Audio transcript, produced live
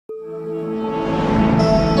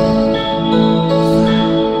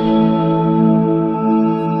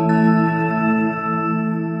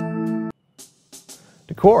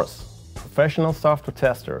course, Professional Software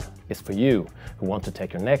Tester, is for you who want to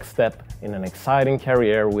take your next step in an exciting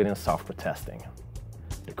career within software testing.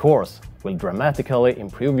 The course will dramatically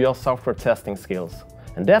improve your software testing skills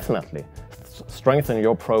and definitely strengthen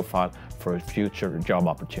your profile for future job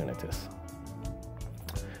opportunities.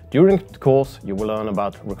 During the course, you will learn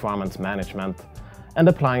about requirements management and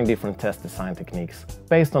applying different test design techniques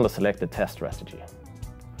based on the selected test strategy.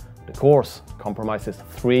 The course comprises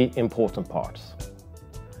 3 important parts.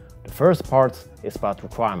 The first part is about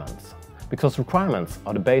requirements, because requirements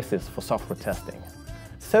are the basis for software testing.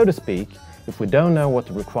 So to speak, if we don't know what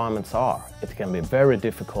the requirements are, it can be very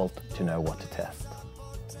difficult to know what to test.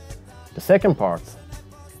 The second part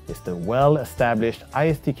is the well-established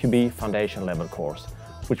ISTQB foundation level course,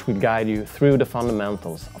 which will guide you through the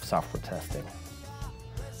fundamentals of software testing.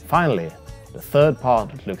 Finally, the third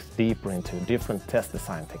part looks deeper into different test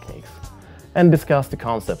design techniques and discuss the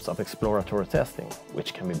concepts of exploratory testing,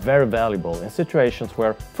 which can be very valuable in situations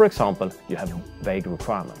where, for example, you have vague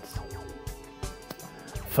requirements.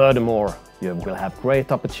 Furthermore, you will have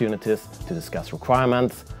great opportunities to discuss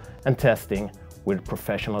requirements and testing with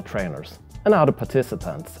professional trainers and other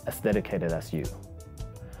participants as dedicated as you.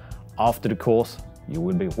 After the course, you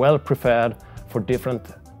will be well prepared for different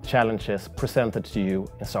challenges presented to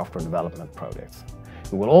you in software development projects.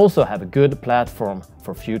 You will also have a good platform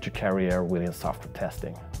for future career within software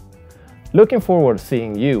testing. Looking forward to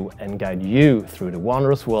seeing you and guide you through the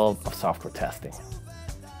wondrous world of software testing.